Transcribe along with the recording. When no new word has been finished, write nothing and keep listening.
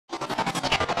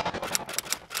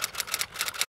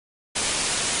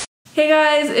Hey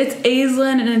guys, it's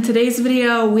Aislinn, and in today's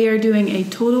video we are doing a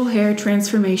total hair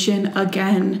transformation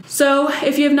again. So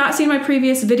if you have not seen my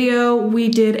previous video, we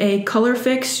did a color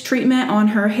fix treatment on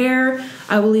her hair.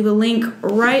 I will leave a link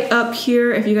right up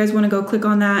here if you guys want to go click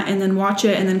on that and then watch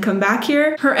it and then come back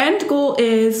here. Her end goal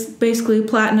is basically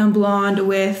platinum blonde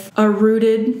with a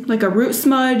root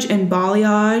smudge and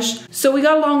balayage. So we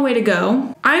got a long way to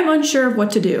go. I'm unsure of what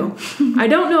to do. I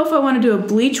don't know if I want to do a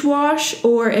bleach wash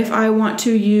or if I want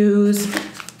to use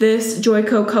this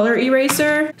Joico color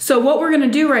eraser. So what we're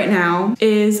gonna do right now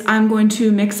is I'm going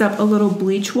to mix up a little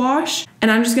bleach wash, and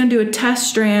I'm just gonna do a test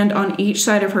strand on each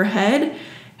side of her head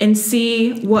and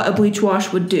see what a bleach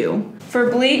wash would do. For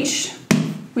bleach,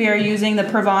 we are using the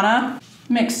Pravana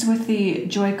mixed with the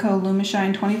Joico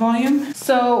Lumishine 20 volume.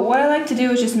 So what I like to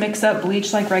do is just mix up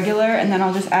bleach like regular, and then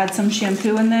I'll just add some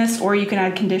shampoo in this, or you can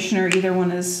add conditioner, either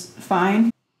one is fine.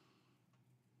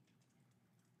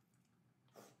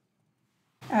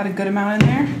 Add a good amount in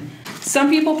there. Some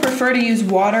people prefer to use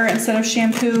water instead of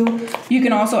shampoo. You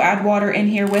can also add water in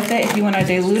here with it if you want to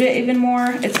dilute it even more.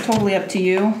 It's totally up to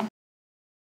you.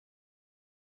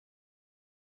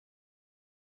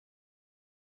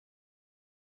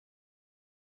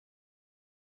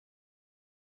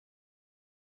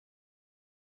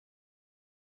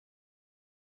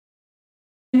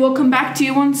 We'll come back to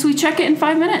you once we check it in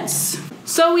 5 minutes.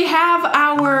 So we have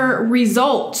our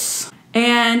results.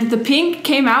 And the pink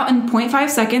came out in 0.5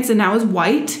 seconds and now is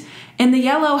white, and the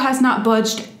yellow has not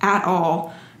budged at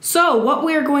all. So what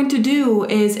we're going to do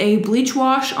is a bleach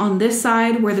wash on this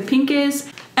side where the pink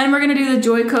is, and we're gonna do the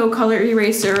Joico color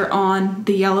eraser on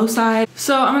the yellow side.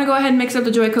 So I'm gonna go ahead and mix up the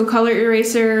Joico color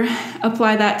eraser,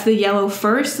 apply that to the yellow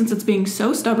first since it's being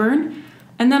so stubborn,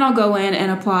 and then I'll go in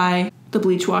and apply the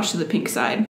bleach wash to the pink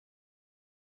side.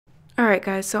 Alright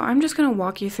guys, so I'm just going to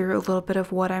walk you through a little bit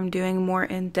of what I'm doing more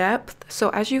in depth. So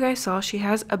as you guys saw, she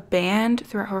has a band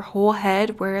throughout her whole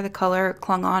head where the color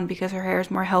clung on because her hair is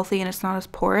more healthy and it's not as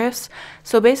porous.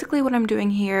 So basically what I'm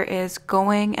doing here is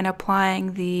going and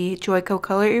applying the Joico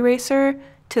color eraser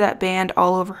to that band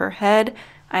all over her head.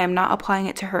 I am not applying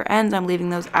it to her ends, I'm leaving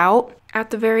those out. At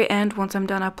the very end, once I'm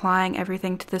done applying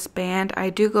everything to this band, I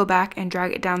do go back and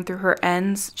drag it down through her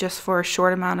ends just for a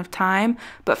short amount of time,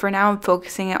 but for now I'm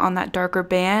focusing it on that darker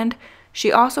band. She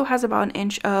also has about an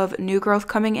inch of new growth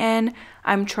coming in.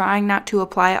 I'm trying not to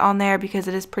apply it on there because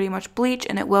it is pretty much bleach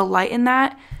and it will lighten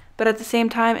that, but at the same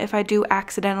time, if I do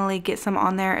accidentally get some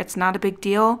on there, it's not a big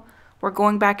deal. We're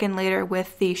going back in later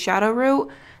with the shadow root,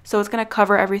 so it's going to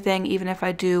cover everything even if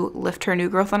I do lift her new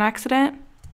growth on accident.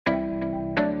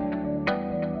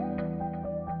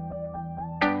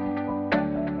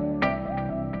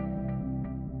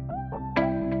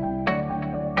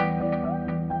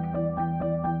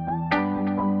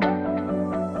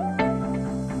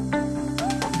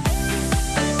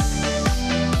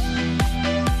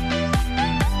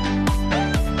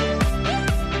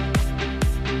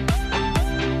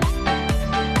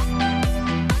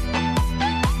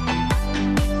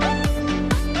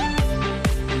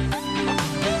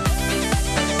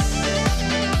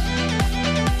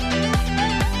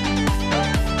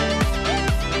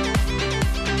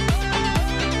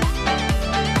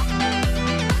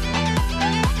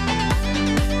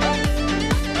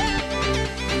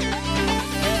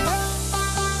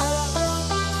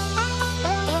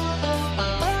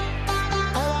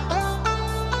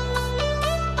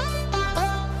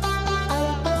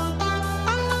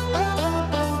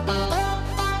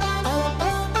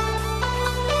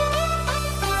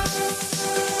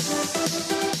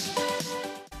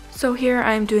 So here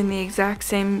I'm doing the exact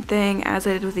same thing as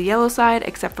I did with the yellow side,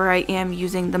 except for I am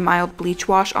using the mild bleach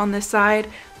wash on this side.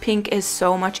 Pink is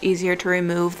so much easier to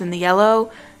remove than the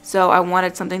yellow, so I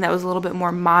wanted something that was a little bit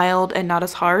more mild and not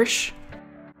as harsh.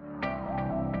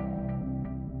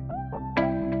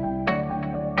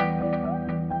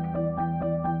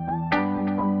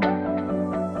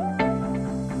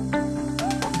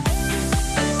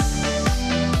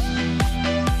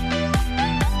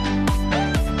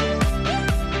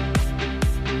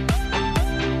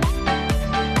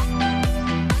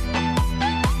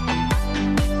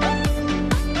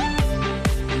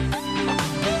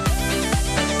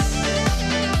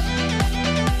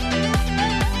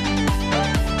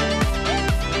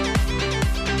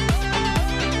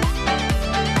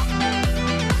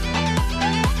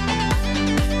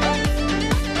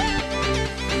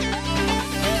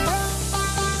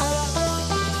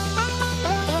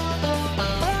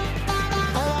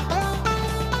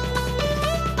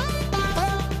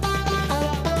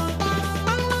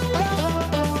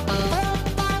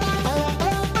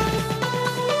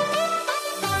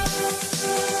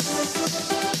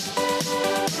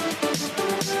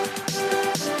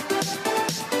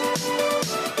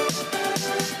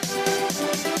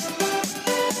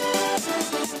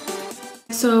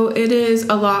 So it is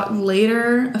a lot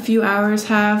later. A few hours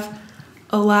have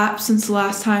elapsed since the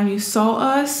last time you saw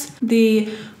us.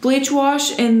 The bleach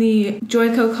wash and the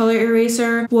Joico color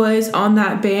eraser was on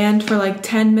that band for like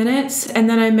 10 minutes. And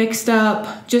then I mixed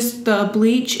up just the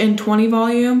bleach in 20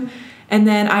 volume. And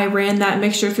then I ran that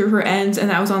mixture through her ends, and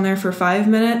that was on there for 5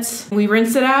 minutes. We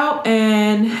rinsed it out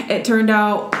and it turned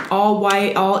out all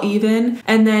white, all even.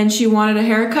 And then she wanted a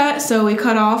haircut, so we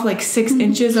cut off like 6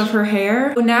 inches of her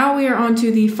hair. So now we are on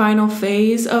to the final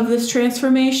phase of this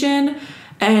transformation.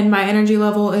 And my energy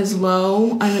level is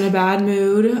low. I'm in a bad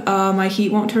mood. My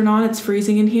heat won't turn on. It's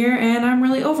freezing in here and I'm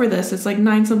really over this. It's like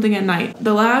 9 something at night.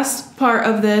 The last part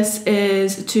of this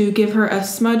is to give her a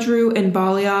smudge root and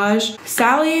balayage.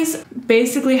 Sally's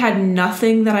basically had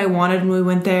nothing that I wanted when we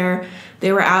went there.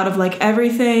 They were out of like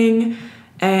everything.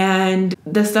 And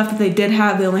the stuff that they did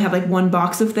have, they only have like 1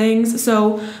 box of things.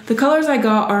 So the colors I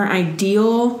got aren't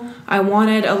ideal. I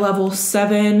wanted a level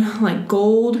 7 like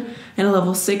gold and a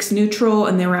level 6 neutral,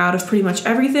 and they were out of pretty much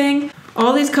everything.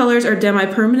 All these colors are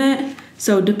demi-permanent,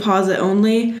 so deposit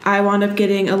only. I wound up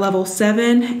getting a level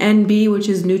 7 NB, which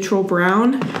is neutral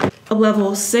brown, a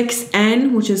level 6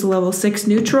 N, which is a level 6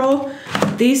 neutral.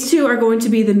 These two are going to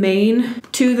be the main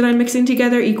 2 that I'm mixing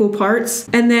together, equal parts.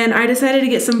 And then I decided to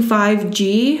get some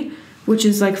 5G, which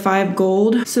is like 5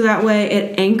 gold, so that way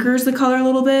it anchors the color a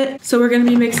little bit. So we're gonna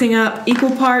be mixing up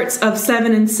equal parts of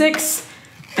 7 and 6,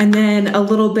 and then a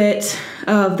little bit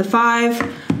of the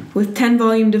 5 with 10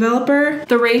 volume developer.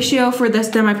 The ratio for this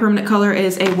demi-permanent color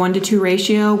is a 1:2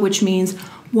 ratio, which means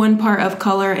 1 part of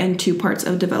color and 2 parts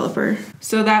of developer.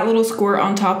 So that little squirt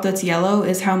on top that's yellow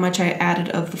is how much I added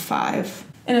of the 5.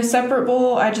 In a separate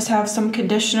bowl, I just have some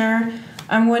conditioner.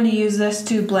 I'm going to use this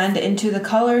to blend into the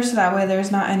color so that way there's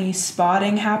not any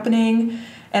spotting happening.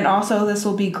 And also this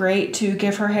will be great to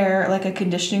give her hair like a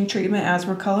conditioning treatment as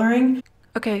we're coloring.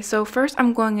 Okay, so first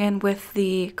I'm going in with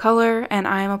the color and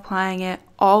I'm applying it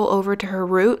all over to her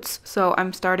roots. So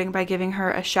I'm starting by giving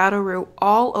her a shadow root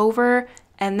all over,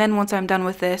 and then once I'm done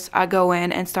with this, I go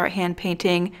in and start hand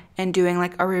painting and doing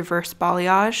like a reverse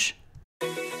balayage.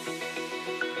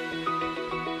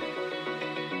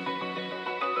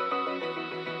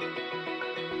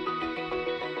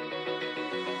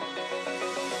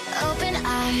 Open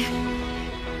eye,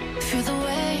 feel the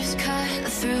waves cut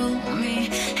through me,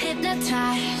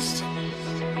 hypnotized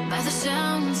by the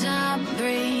sounds I'm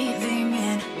breathing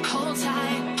in. Hold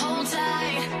tight,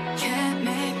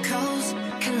 chemicals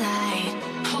collide.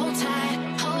 Hold tight,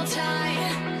 hold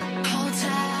tight, hold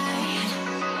tight.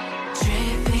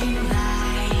 Dripping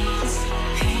lights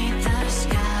paint the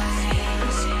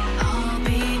skies, all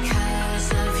because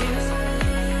of you.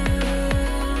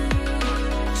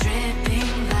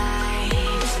 Dripping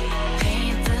lights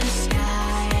paint the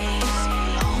skies,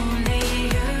 only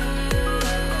you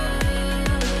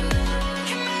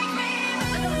can make me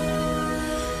move.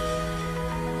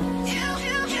 You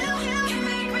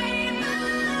can make me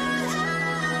move.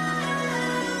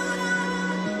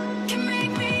 Can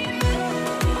make me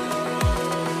move.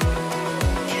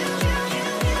 You can make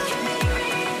me move.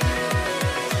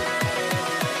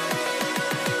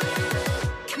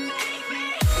 Can make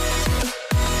me.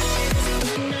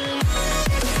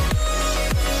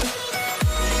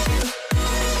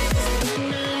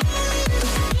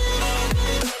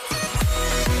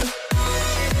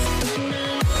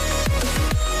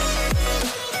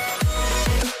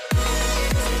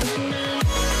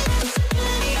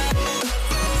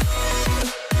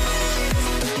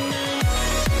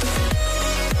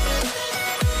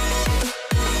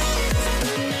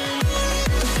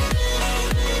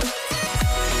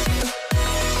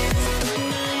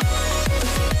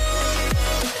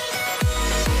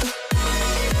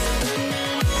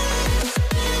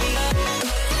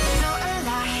 No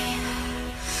lie,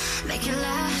 make it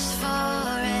last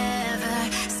forever.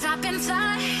 Stop in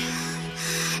time,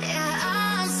 yeah,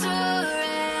 I'm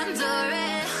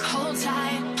surrendering. Hold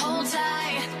tight,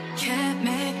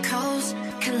 chemicals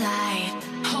collide.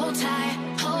 Hold tight,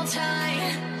 hold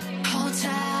tight, hold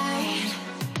tight.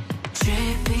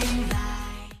 Dripping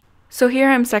light. So here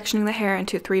I'm sectioning the hair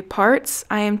into 3 parts.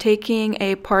 I am taking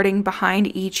a parting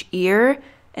behind each ear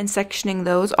and sectioning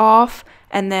those off,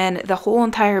 and then the whole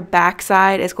entire back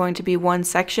side is going to be one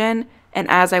section, and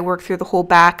as I work through the whole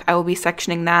back, I will be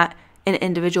sectioning that in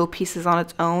individual pieces on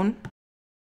its own.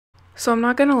 So I'm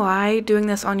not gonna lie, doing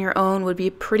this on your own would be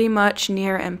pretty much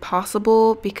near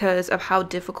impossible because of how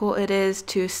difficult it is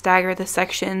to stagger the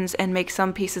sections and make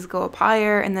some pieces go up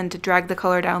higher and then to drag the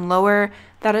color down lower.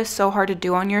 That is so hard to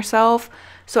do on yourself.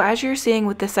 So as you're seeing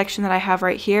with this section that I have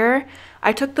right here,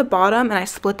 I took the bottom and I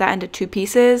split that into 2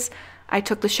 pieces. I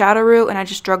took the shadow root and I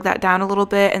just drug that down a little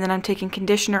bit, and then I'm taking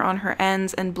conditioner on her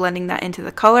ends and blending that into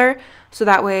the color, so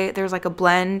that way there's like a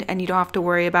blend and you don't have to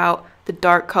worry about the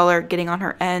dark color getting on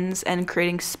her ends and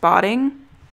creating spotting.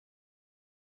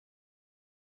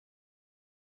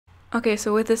 Okay,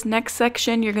 so with this next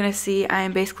section, you're gonna see I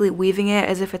am basically weaving it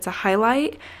as if it's a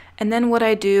highlight. And then what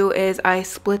I do is I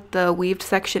split the weaved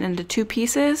section into two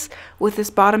pieces. With this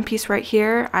bottom piece right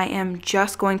here, I am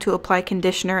just going to apply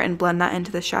conditioner and blend that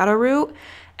into the shadow root.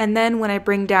 And then when I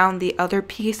bring down the other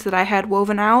piece that I had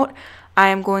woven out, I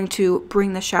am going to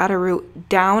bring the shadow root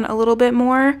down a little bit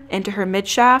more into her mid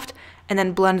shaft and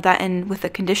then blend that in with the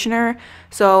conditioner.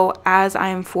 So as I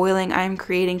am foiling, I am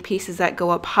creating pieces that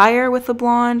go up higher with the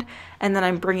blonde, and then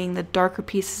I'm bringing the darker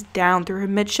pieces down through her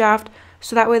mid shaft,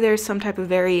 so that way there's some type of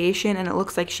variation and it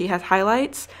looks like she has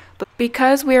highlights. But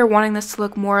because we are wanting this to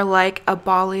look more like a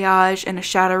balayage and a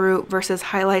shadow root versus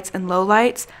highlights and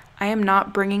lowlights, I am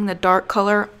not bringing the dark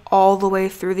color all the way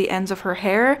through the ends of her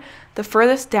hair. The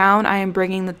furthest down I am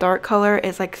bringing the dark color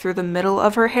is like through the middle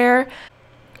of her hair.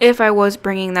 If I was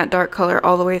bringing that dark color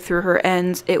all the way through her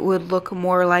ends, it would look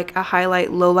more like a highlight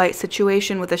lowlight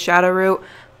situation with a shadow root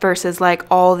versus like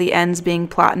all the ends being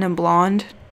platinum blonde.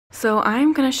 So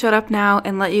I'm gonna shut up now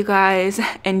and let you guys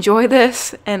enjoy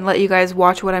this and let you guys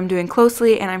watch what I'm doing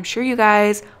closely, and I'm sure you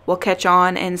guys will catch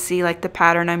on and see like the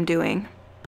pattern I'm doing.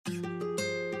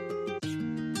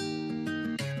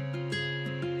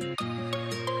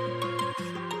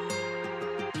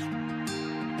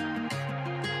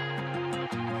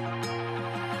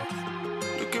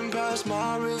 Looking past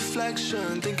my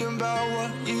reflection, thinking about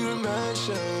what you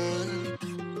mentioned.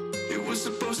 It was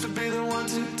supposed to be the one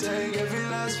to take every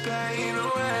last pain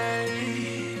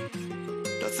away.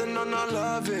 Nothing on our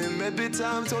loving, maybe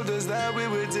time told us that we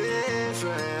were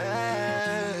different.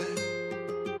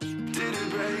 Did it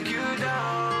break you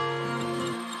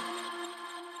down?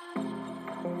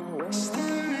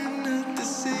 Staring at the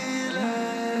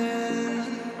ceiling,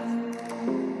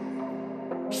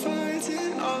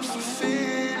 fighting off a feeling.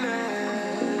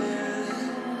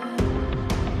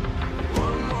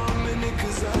 One more minute,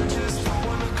 'cause I just don't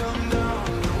wanna come down.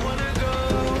 Don't wanna go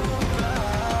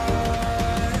back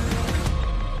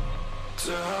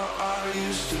to how I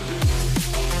used to be.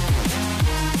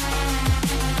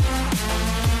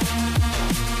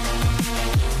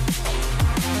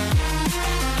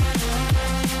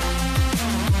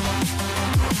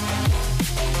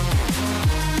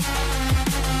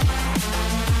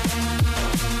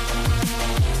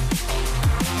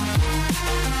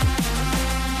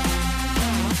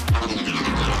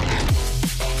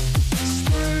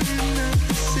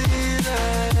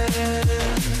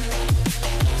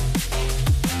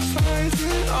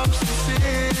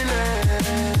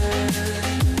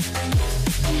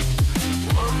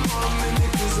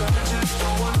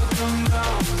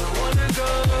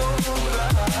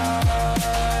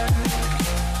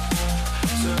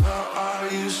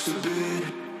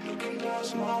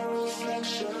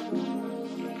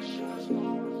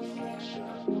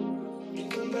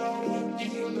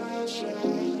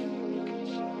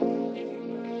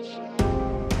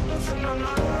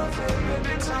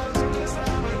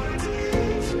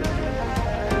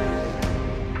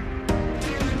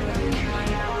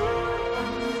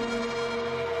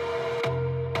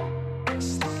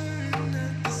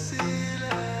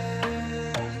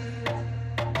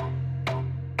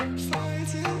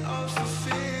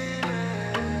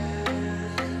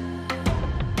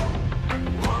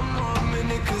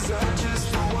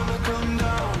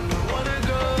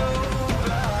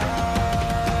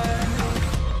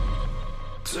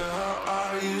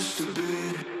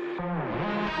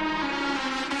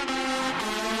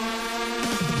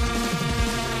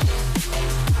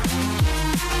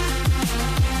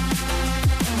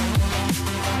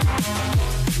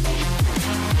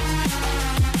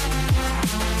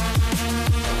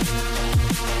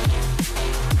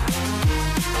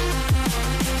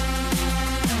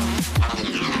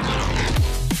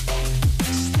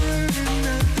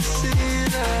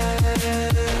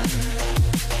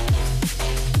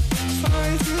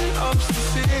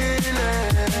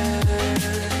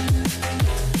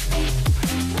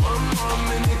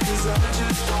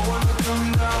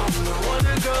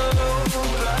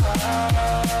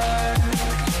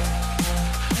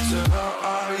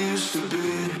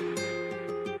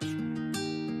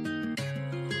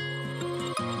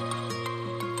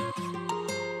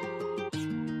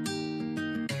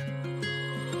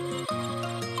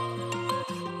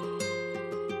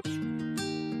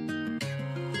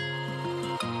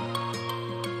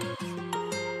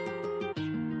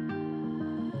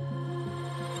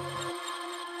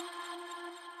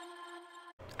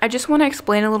 I just want to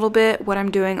explain a little bit what I'm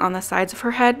doing on the sides of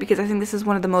her head because I think this is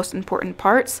one of the most important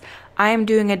parts. I am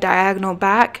doing a diagonal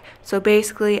back, so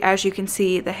basically, as you can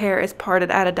see, the hair is parted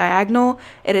at a diagonal.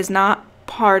 It is not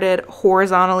parted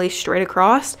horizontally straight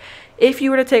across. If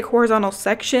you were to take horizontal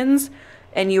sections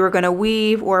and you were going to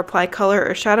weave or apply color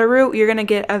or shadow root, you're going to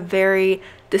get a very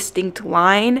distinct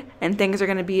line and things are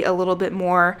going to be a little bit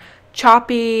more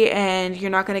choppy and you're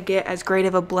not going to get as great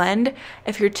of a blend.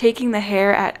 If you're taking the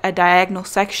hair at a diagonal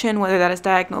section, whether that is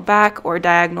diagonal back or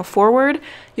diagonal forward,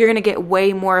 you're going to get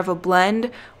way more of a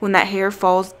blend. When that hair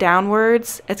falls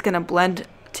downwards, it's going to blend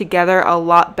together a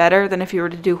lot better than if you were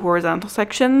to do horizontal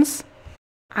sections.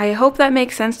 I hope that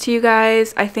makes sense to you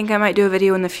guys. I think I might do a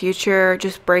video in the future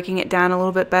just breaking it down a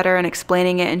little bit better and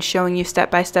explaining it and showing you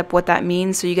step by step what that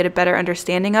means so you get a better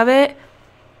understanding of it.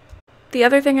 The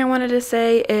other thing I wanted to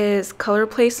say is color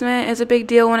placement is a big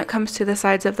deal when it comes to the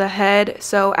sides of the head.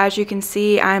 So as you can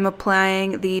see, I'm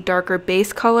applying the darker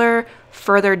base color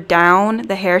further down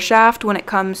the hair shaft when it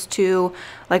comes to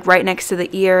like right next to the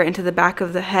ear into the back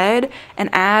of the head. And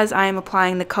as I'm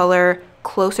applying the color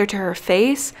closer to her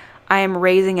face, I am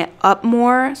raising it up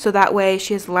more so that way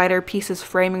she has lighter pieces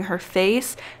framing her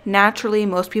face. Naturally,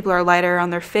 most people are lighter on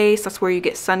their face. That's where you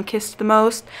get sun-kissed the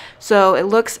most. So it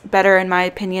looks better, in my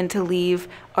opinion, to leave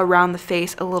around the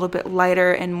face a little bit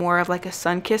lighter and more of like a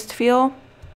sun-kissed feel.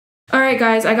 Alright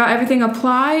guys, I got everything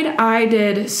applied. I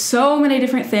did so many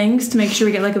different things to make sure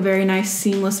we get like a very nice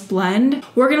seamless blend.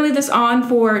 We're going to leave this on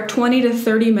for 20 to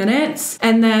 30 minutes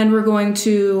and then we're going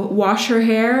to wash her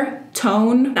hair,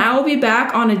 tone. I will be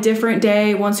back on a different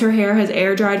day once her hair has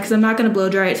air dried because I'm not going to blow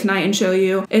dry it tonight and show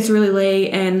you. It's really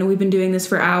late and we've been doing this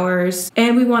for hours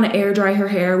and we want to air dry her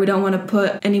hair. We don't want to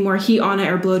put any more heat on it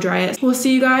or blow dry it. We'll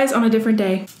see you guys on a different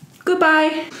day.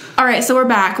 Goodbye. All right, so we're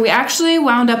back. We actually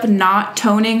wound up not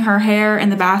toning her hair in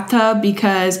the bathtub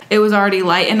because it was already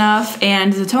light enough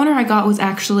and the toner I got was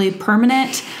actually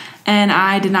permanent and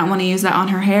I did not want to use that on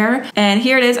her hair. And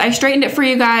here it is. I straightened it for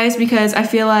you guys because I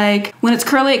feel like when it's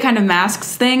curly, it kind of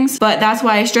masks things, but that's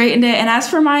why I straightened it. And as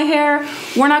for my hair,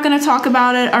 we're not going to talk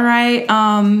about it, all right?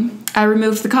 I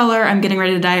removed the color. I'm getting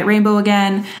ready to dye it rainbow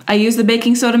again. I use the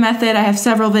baking soda method. I have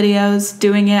several videos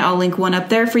doing it. I'll link one up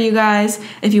there for you guys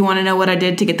if you want to know what I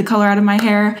did to get the color out of my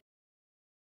hair.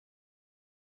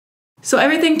 So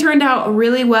everything turned out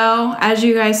really well. As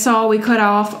you guys saw, we cut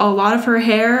off a lot of her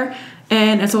hair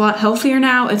and it's a lot healthier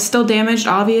now. It's still damaged,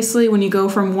 obviously, when you go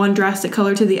from one drastic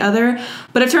color to the other,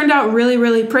 but it turned out really,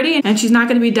 really pretty, and she's not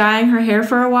gonna be dyeing her hair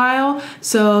for a while,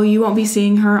 so you won't be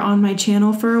seeing her on my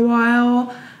channel for a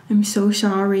while. I'm so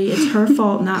sorry. It's her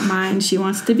fault, not mine. She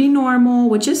wants to be normal,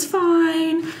 which is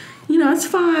fine. You know, it's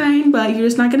fine, but you're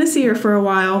just not gonna see her for a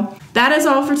while. That is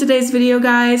all for today's video,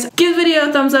 guys. Give the video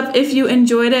a thumbs up if you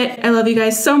enjoyed it. I love you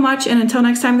guys so much, and until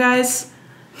next time, guys,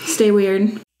 stay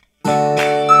weird.